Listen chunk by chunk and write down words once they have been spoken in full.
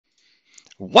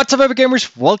What's up, Epic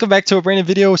Gamers? Welcome back to a brand new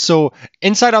video. So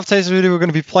inside of today's video, we're going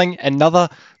to be playing another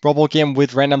Brawl Ball game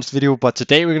with randoms video, but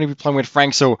today we're going to be playing with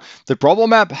Frank. So the Brawl Ball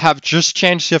map have just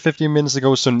changed here 15 minutes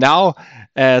ago. So now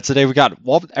today we got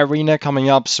Warped Arena coming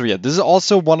up. So yeah, this is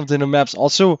also one of the new maps,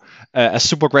 also a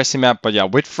super aggressive map. But yeah,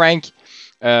 with Frank,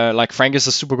 Frank is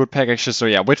a super good pack actually. So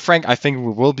yeah, with Frank, I think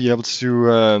we will be able to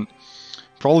do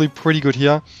probably pretty good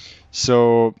here.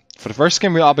 So for the first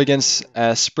game, we're up against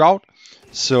Sprout.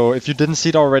 So if you didn't see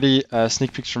it already,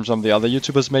 sneak peeks from some of the other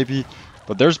YouTubers maybe,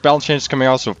 but there's balance changes coming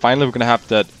out, so finally we're gonna have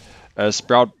that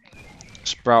Sprout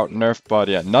nerf, but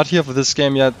yeah, not here for this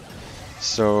game yet.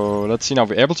 So let's see now,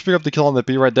 we're able to pick up the kill on the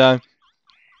B right there.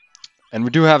 And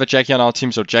we do have a Jackie on our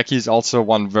team, so Jackie is also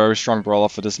one very strong brawler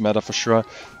for this meta for sure.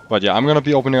 But yeah, I'm gonna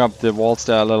be opening up the walls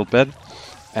there a little bit.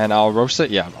 And our Rosa,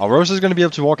 our Rosa is gonna be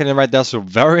able to walk in right there, so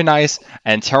very nice.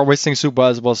 And terror wasting super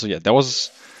as well, so yeah, that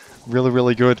was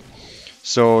really good.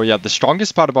 So yeah, the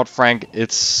strongest part about Frank,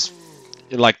 it's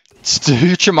like it's a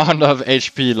huge amount of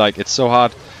HP, like it's so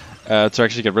hard to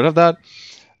actually get rid of that.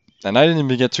 And I didn't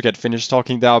even get to finished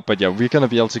talking there, but yeah, we're gonna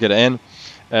be able to get it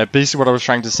in. Basically what I was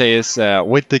trying to say is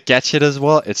with the gadget as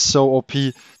well, it's so OP,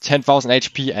 10,000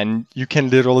 HP, and you can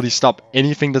literally stop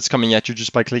anything that's coming at you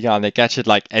just by clicking on the gadget,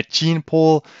 like a Gene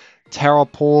pull, Terra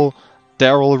pull,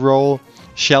 Daryl roll,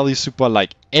 Shelly super,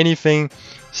 like anything.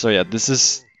 So yeah, this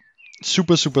is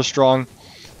super strong.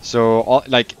 So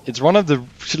it's one of the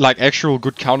actual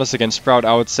good counters against Sprout,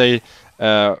 I would say.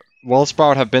 Well,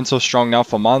 Sprout have been so strong now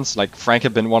for months. Like Frank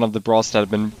have been one of the brawls that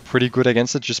have been pretty good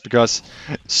against it, just because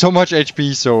so much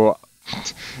HP. So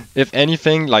if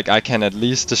anything, like I can at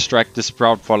least distract the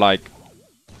Sprout for like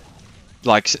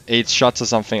 8 shots or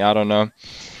something, I don't know.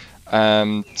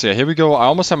 So yeah, here we go. I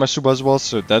almost have my super as well,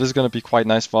 so that is gonna be quite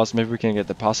nice for us. Maybe we can get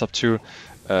the pass up too.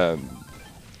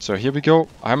 So here we go.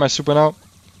 I have my super now.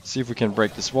 See if we can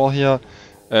break this wall here.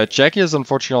 Jackie is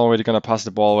unfortunately already going to pass the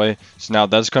ball away. So now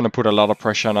that's going to put a lot of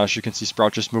pressure on us. You can see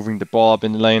Sprout just moving the ball up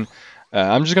in the lane.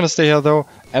 I'm just going to stay here though.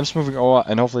 Am's moving over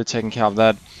and hopefully taking care of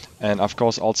that. And of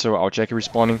course also our Jackie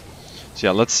respawning. So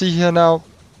yeah, let's see here now.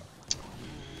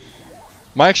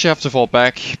 Might actually have to fall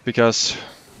back because,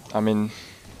 I mean,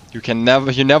 you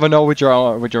never know with your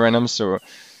randoms. So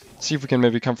let's see if we can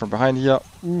maybe come from behind here.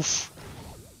 Oof.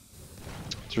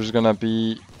 There's gonna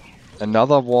be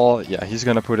another wall. Yeah, he's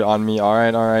gonna put it on me.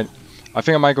 Alright. I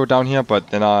think I might go down here, but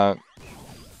then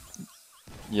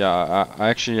yeah, I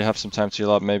actually have some time to heal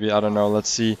up maybe. I don't know. Let's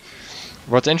see.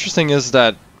 What's interesting is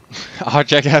that our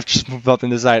Jackie have just moved up in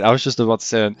the side. I was just about to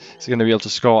say he's gonna be able to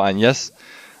score, and yes,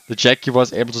 the Jackie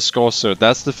was able to score. So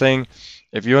that's the thing.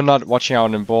 If you're not watching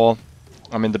out in ball,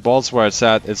 I mean the ball's where it's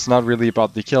at. It's not really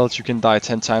about the kills. You can die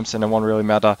 10 times and it won't really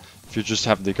matter if you just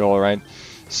have the goal, right?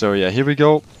 So yeah, here we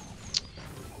go.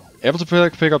 Able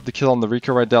to pick up the kill on the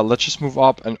Rico right there. Let's just move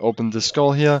up and open the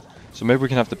skull here. So maybe we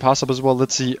can have the pass up as well.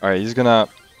 Let's see. Alright, he's gonna...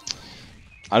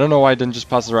 I don't know why he didn't just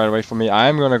pass it right away for me. I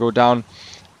am gonna go down.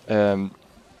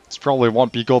 It's probably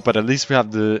won't be gold, but at least we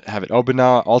have it open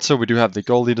now. Also, we do have the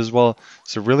goal lead as well.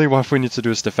 So really what we need to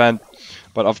do is defend.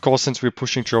 But of course, since we're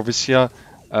pushing trophies here,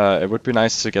 it would be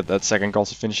nice to get that second goal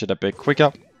to finish it a bit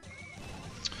quicker.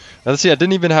 Now, let's see, I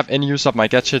didn't even have any use of my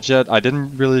gadget yet. I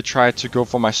didn't really try to go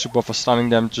for my super for stunning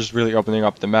them, just really opening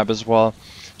up the map as well.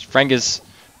 Which Frank is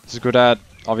good at,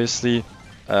 obviously.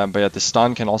 But yeah, the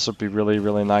stun can also be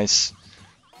really nice.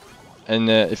 And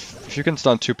if you can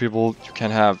stun 2 people, you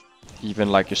can have even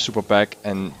like your super back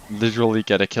and literally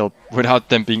get a kill without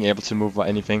them being able to move or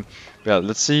anything. But yeah,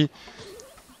 let's see.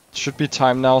 Should be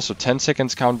time now, so 10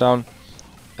 seconds countdown.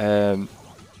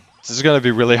 This is going to be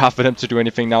really hard for them to do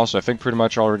anything now, so I think pretty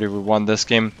much already we won this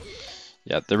game.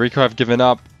 Yeah, the Rico have given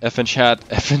up. F in chat.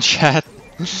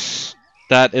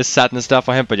 That is sadness there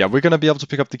for him, but yeah, we're going to be able to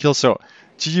pick up the kill, so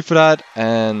GG for that.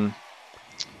 And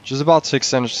just about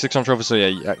 600 trophies, so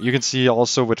yeah, you can see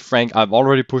also with Frank, I've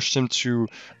already pushed him to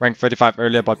rank 35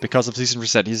 earlier, but because of season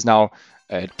reset, he's now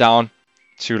down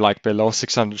to like below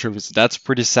 600 trophies. That's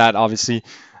pretty sad, obviously.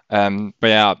 But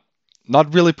yeah,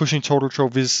 not really pushing total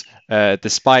trophies,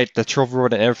 despite the trophy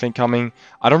road and everything coming.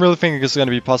 I don't really think it's going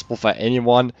to be possible for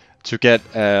anyone to get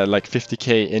like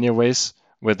 50k anyways,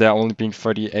 with there only being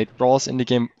 38 brawls in the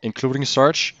game, including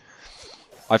Search.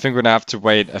 I think we're going to have to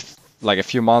wait a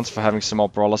few months for having some more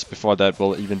brawlers before that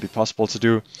will even be possible to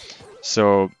do.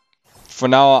 So for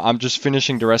now, I'm just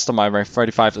finishing the rest of my rank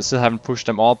 35. I still haven't pushed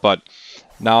them all, but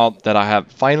now that I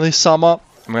have finally summer,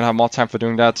 I'm going to have more time for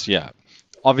doing that. So yeah.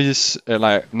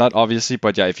 Not obviously,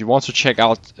 but yeah, if you want to check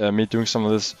out me doing some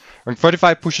of this rank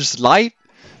 35 pushes light,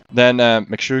 then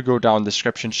make sure you go down in the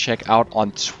description, check out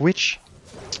on Twitch.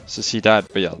 So see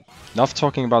that, but yeah, enough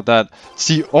talking about that.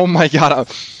 See, oh my god,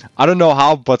 I don't know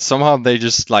how, but somehow they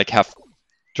just like have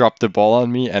dropped the ball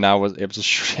on me and I was able to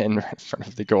shoot it in right in front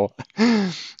of the goal.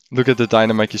 Look at the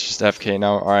dynamic, he's just FK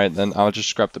now. Alright, then I'll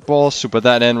just grab the ball, super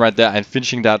that in right there, and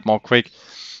finishing that more quick.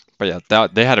 But yeah,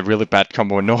 they had a really bad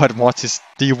combo. No Mortis,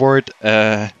 D-word,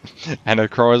 and a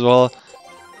crow as well.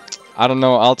 I don't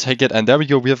know, I'll take it. And there we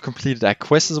go, we have completed that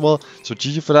quest as well. So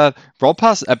GG for that. Brawl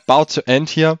Pass about to end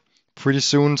here pretty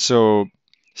soon. So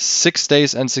 6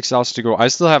 days and 6 hours to go. I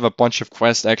still have a bunch of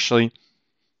quests actually.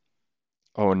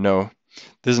 Oh no,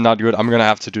 this is not good. I'm gonna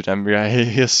have to do them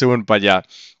here soon. But yeah,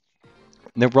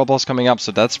 new Brawl Balls coming up.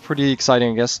 So that's pretty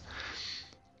exciting, I guess.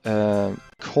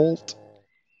 Colt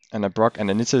and a Brock and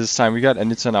Anita this time. We got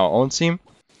Anita on our own team.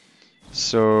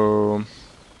 So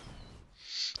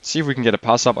see if we can get a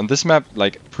pass up on this map,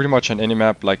 like pretty much on any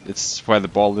map, like it's where the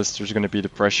ball is, there's going to be the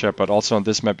pressure, but also on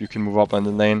this map you can move up on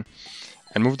the lane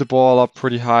and move the ball up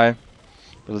pretty high.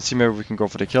 But let's see, maybe we can go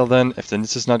for the kill then. If the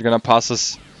Nita's not going to pass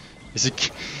us, is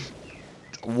it...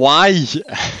 Why?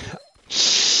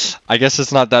 I guess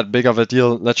it's not that big of a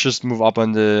deal. Let's just move up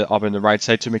on the right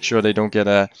side to make sure they don't get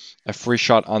a free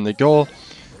shot on the goal.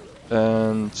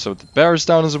 So the bear is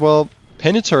down as well.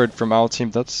 Penny turret from our team,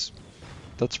 that's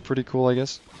pretty cool, I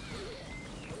guess.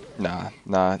 Nah.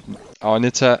 Our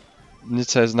Nita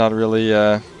is not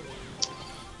really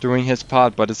doing his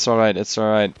part, but it's alright,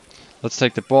 Let's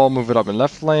take the ball, move it up in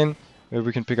left lane. Maybe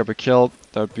we can pick up a kill.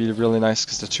 That would be really nice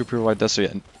because the 2 people right there. So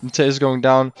yeah, Nita is going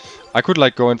down. I could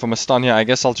like go in from a stun here. I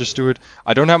guess I'll just do it.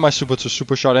 I don't have my super to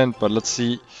super shot in, but let's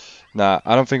see. Nah,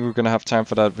 I don't think we're going to have time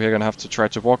for that. We're going to have to try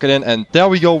to walk it in. And there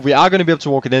we go. We are going to be able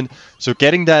to walk it in. So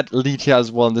getting that lead here as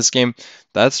well in this game,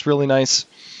 that's really nice.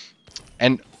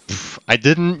 And I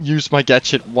didn't use my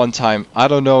gadget one time. I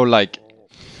don't know, like,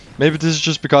 maybe this is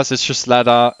just because it's just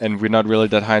ladder and we're not really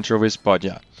that high in trophies, but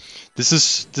yeah. This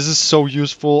is so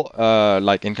useful,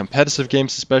 like in competitive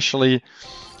games especially,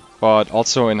 but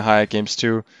also in higher games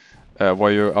too,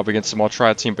 where you're up against a more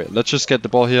triad team. But let's just get the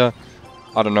ball here.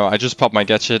 I don't know, I just popped my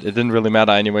gadget. It didn't really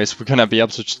matter anyways. We're gonna be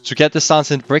able to get the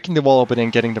stance in, breaking the wall open and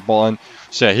getting the ball in.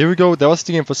 So yeah, here we go. That was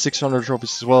the game for 600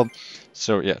 trophies as well.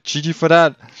 So yeah, GG for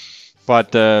that.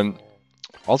 But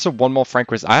also one more Frank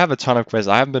quiz. I have a ton of quests.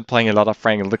 I haven't been playing a lot of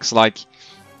Frank, it looks like.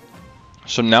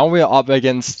 So now we're up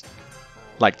against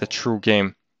like the true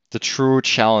game, the true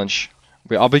challenge.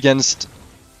 We're up against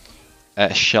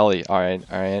Shelly.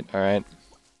 Alright.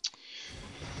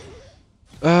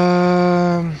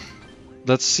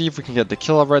 Let's see if we can get the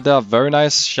kill up right there. Very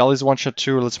nice. Shelly's one shot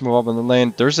too. Let's move up in the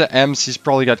lane. There's an Ems. He's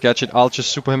probably got gadget. I'll just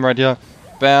super him right here.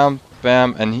 Bam,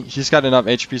 bam. And he's got enough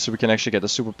HP so we can actually get the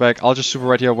super back. I'll just super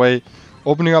right here away.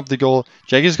 Opening up the goal.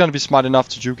 Jaggie's gonna be smart enough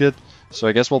to juke it. So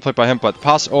I guess we'll play by him, but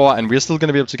pass over, and we're still going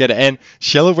to be able to get it in.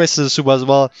 Shelly wasted the super as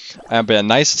well, but a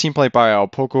nice team play by our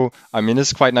Poco. I mean,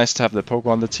 it's quite nice to have the Poco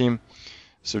on the team.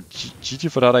 So GG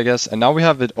for that, I guess. And now we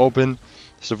have it open,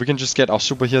 so if we can just get our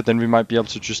super here, then we might be able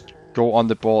to just go on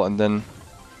the ball, and then,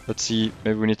 let's see,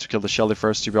 maybe we need to kill the Shelly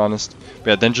first, to be honest. But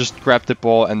yeah, then just grab the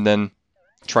ball, and then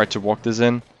try to walk this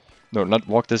in. No, not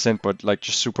walk this in, but like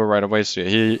just super right away. So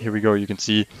yeah, here we go. You can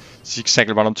see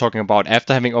exactly what I'm talking about.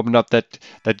 After having opened up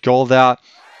that goal there,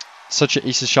 such an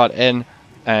easy shot in,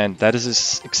 and that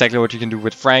is exactly what you can do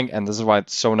with Frank. And this is why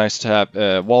it's so nice to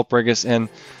have wall breakers in.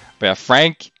 But yeah,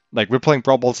 Frank, like we're playing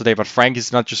Brawl Ball today, but Frank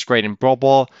is not just great in Brawl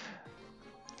Ball.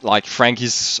 Like Frank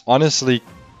is honestly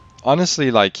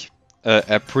like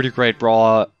a pretty great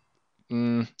brawler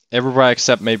everywhere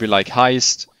except maybe like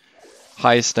Heist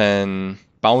and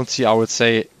Bounty, I would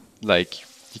say. Like,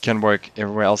 he can work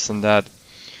everywhere else than that.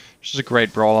 She's a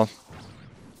great brawler,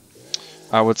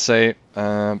 I would say.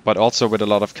 But also with a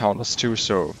lot of counters too,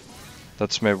 so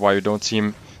that's maybe why you don't see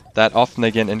him that often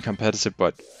again in competitive.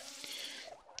 But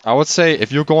I would say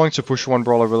if you're going to push one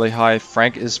brawler really high,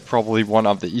 Frank is probably one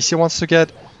of the easier ones to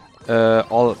get.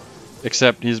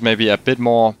 Except he's maybe a bit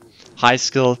more high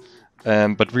skill.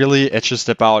 But really, it's just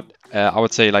about, I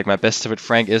would say, like my best tip with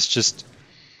Frank is just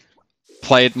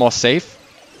play it more safe.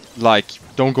 Like,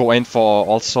 don't go in for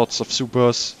all sorts of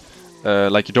supers.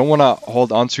 Like, you don't want to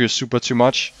hold on to your super too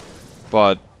much,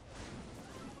 but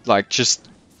like just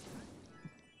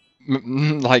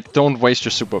like don't waste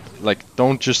your super. Like,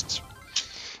 don't just,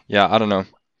 yeah, I don't know.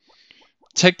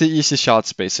 Take the easy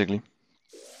shots, basically.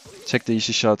 Take the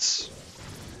easy shots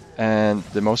and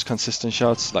the most consistent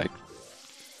shots. Like,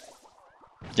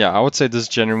 yeah, I would say this is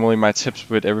generally my tips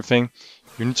with everything.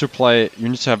 You need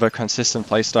to have a consistent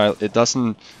playstyle. It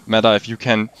doesn't matter if you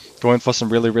can go in for some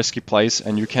really risky plays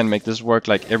and you can make this work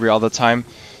like every other time.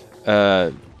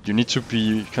 You need to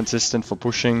be consistent for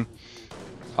pushing.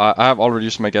 I have already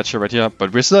used my gacha right here,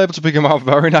 but we're still able to pick him up.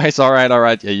 Very nice. Alright,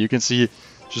 alright. Yeah, you can see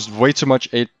just way too much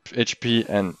HP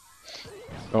and...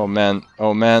 Oh man,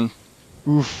 oh man.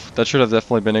 Oof, that should have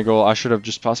definitely been a goal. I should have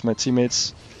just passed my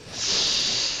teammates.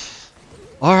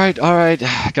 Alright, alright.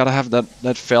 Gotta have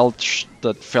that failed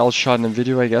shot in the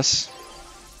video, I guess.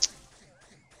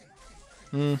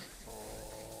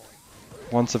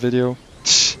 Once a video.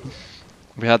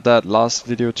 We had that last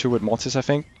video too with Mortis, I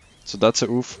think. So that's a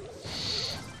oof.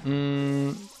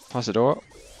 Pass it over.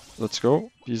 Let's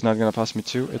go. He's not gonna pass me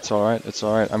too. It's alright, it's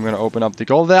alright. I'm gonna open up the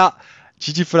goal there.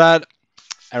 GG for that.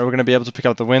 And we're gonna be able to pick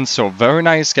up the win. So very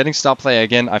nice. Getting star player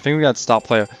again. I think we got star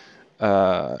player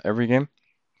every game.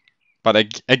 But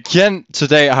again,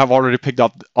 today I have already picked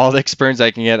up all the experience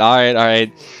I can get. Alright,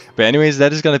 alright. But anyways,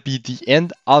 that is gonna be the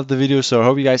end of the video. So I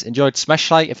hope you guys enjoyed.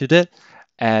 Smash like if you did.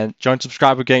 And join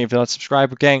subscriber gang if you're not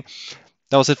subscriber gang.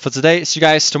 That was it for today. See you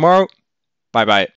guys tomorrow. Bye bye.